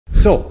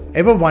So,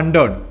 ever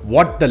wondered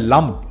what the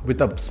lump with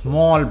a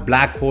small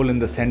black hole in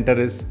the center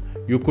is?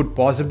 You could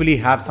possibly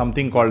have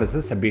something called as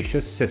a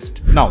sebaceous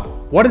cyst. Now,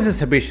 what is a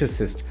sebaceous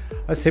cyst?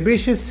 A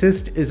sebaceous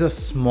cyst is a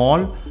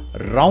small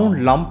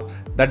round lump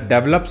that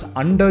develops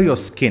under your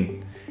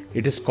skin.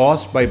 It is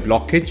caused by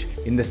blockage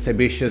in the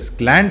sebaceous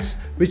glands,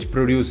 which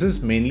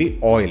produces mainly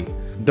oil.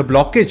 The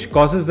blockage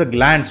causes the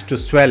glands to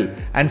swell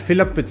and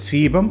fill up with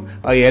sebum,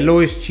 a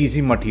yellowish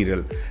cheesy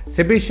material.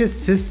 Sebaceous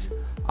cysts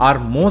are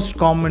most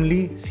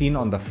commonly seen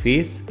on the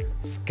face,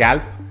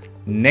 scalp,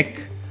 neck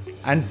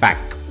and back.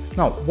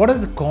 Now, what are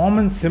the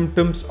common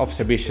symptoms of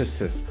sebaceous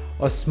cyst?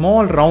 A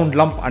small round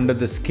lump under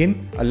the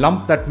skin, a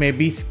lump that may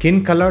be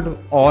skin colored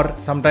or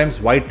sometimes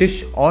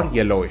whitish or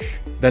yellowish.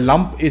 The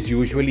lump is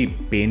usually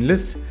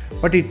painless,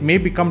 but it may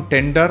become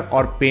tender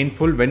or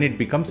painful when it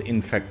becomes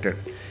infected.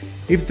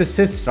 If the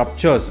cyst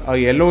ruptures, a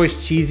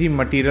yellowish cheesy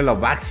material, a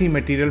waxy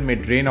material may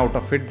drain out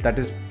of it that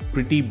is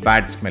pretty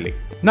bad smelling.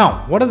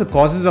 Now, what are the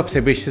causes of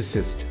sebaceous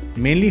cyst?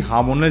 Mainly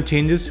hormonal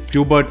changes,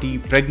 puberty,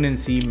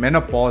 pregnancy,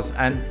 menopause,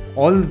 and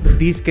all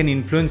these can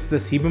influence the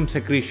sebum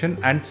secretion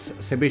and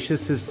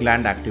sebaceous cyst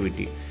gland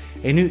activity.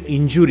 Any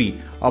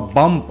injury, a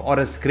bump or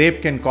a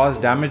scrape can cause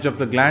damage of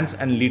the glands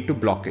and lead to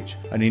blockage.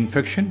 An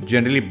infection,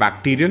 generally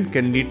bacterial,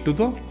 can lead to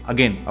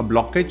a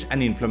blockage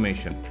and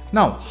inflammation.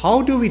 Now,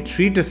 how do we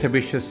treat a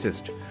sebaceous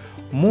cyst?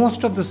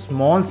 Most of the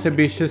small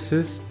sebaceous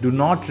cysts do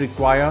not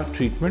require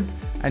treatment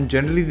and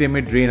generally they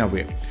may drain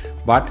away.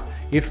 But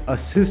if a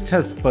cyst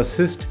has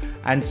persisted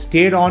and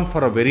stayed on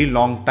for a very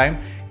long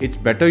time, it's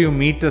better you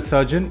meet a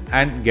surgeon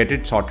and get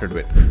it sorted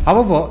with.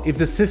 However, if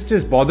the cyst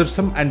is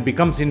bothersome and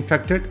becomes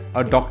infected,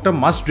 a doctor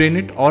must drain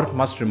it or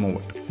must remove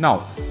it. Now,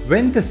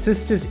 when the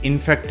cyst is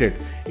infected,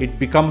 it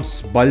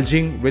becomes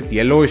bulging with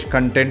yellowish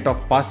content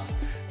of pus.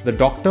 The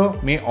doctor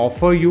may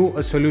offer you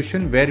a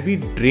solution where we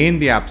drain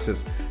the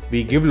abscess.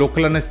 We give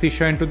local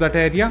anesthesia into that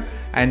area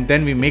and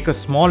then we make a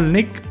small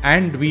nick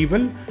and we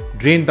will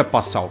drain the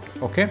pus out,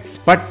 okay?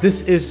 But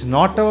this is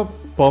not a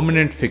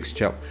permanent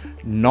fixture.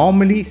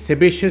 Normally,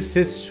 sebaceous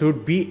cysts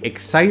should be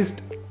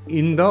excised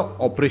in the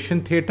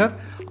operation theatre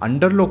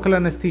under local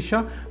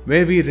anesthesia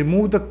where we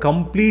remove the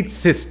complete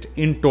cyst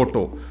in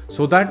toto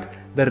so that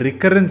the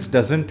recurrence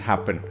doesn't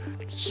happen.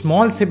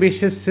 Small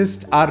sebaceous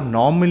cysts are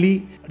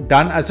normally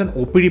done as an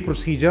OPD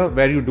procedure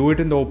where you do it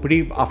in the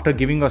OPD after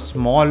giving a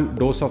small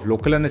dose of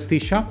local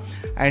anesthesia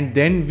and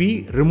then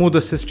we remove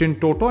the cyst in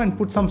toto and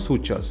put some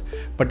sutures.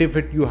 But if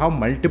you have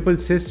multiple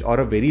cysts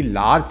or a very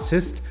large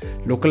cyst,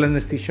 local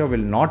anesthesia will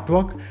not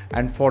work,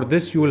 and for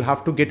this you will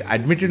have to get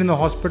admitted in the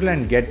hospital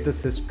and get the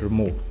cyst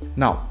removed.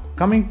 Now,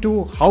 coming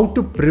to how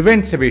to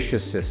prevent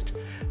sebaceous cyst.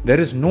 There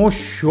is no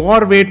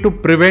sure way to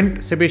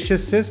prevent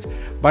sebaceous cyst,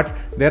 but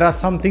there are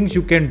some things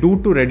you can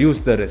do to reduce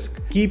the risk.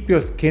 Keep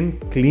your skin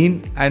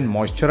clean and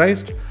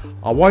moisturized.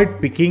 Avoid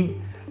picking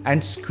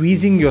and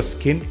squeezing your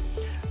skin.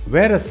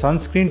 Wear a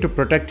sunscreen to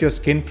protect your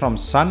skin from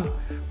sun.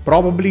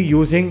 Probably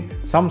using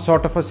some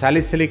sort of a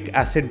salicylic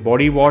acid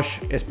body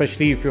wash,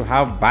 especially if you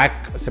have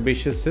back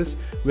sebaceous cysts,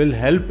 will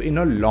help in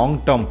a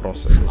long-term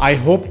process. I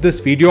hope this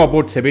video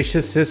about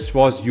sebaceous cysts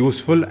was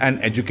useful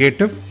and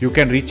educative. You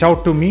can reach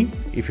out to me.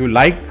 If you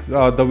like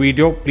the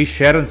video, please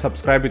share and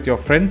subscribe with your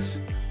friends.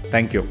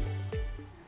 Thank you.